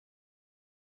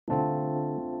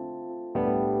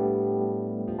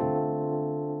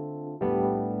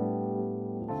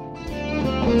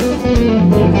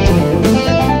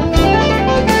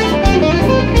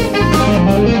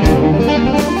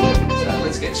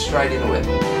straight into it.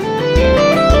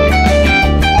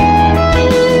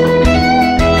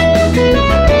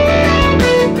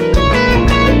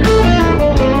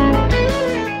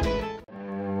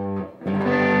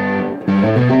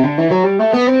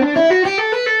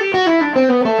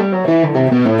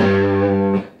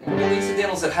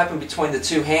 Incidentals that happen between the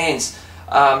two hands.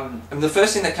 And the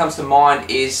first thing that comes to mind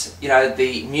is, you know,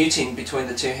 the muting between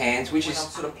the two hands, which is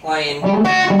sort of playing,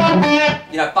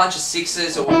 you know, a bunch of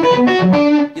sixes, or,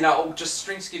 you know, or just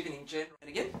string skipping in general. And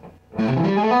again.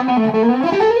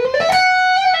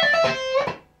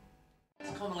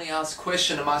 A commonly asked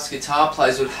question amongst guitar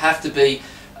players would have to be,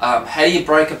 how do you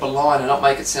break up a line and not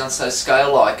make it sound so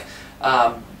scale-like?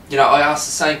 You know, I asked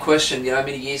the same question, you know,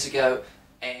 many years ago,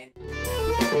 and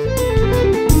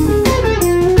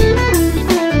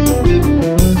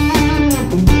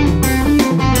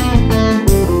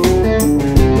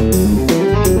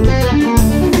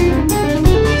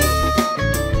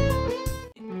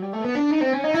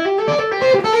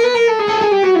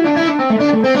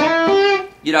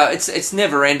you know, it's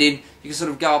never ending. You can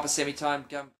sort of go up a semitone,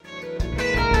 go.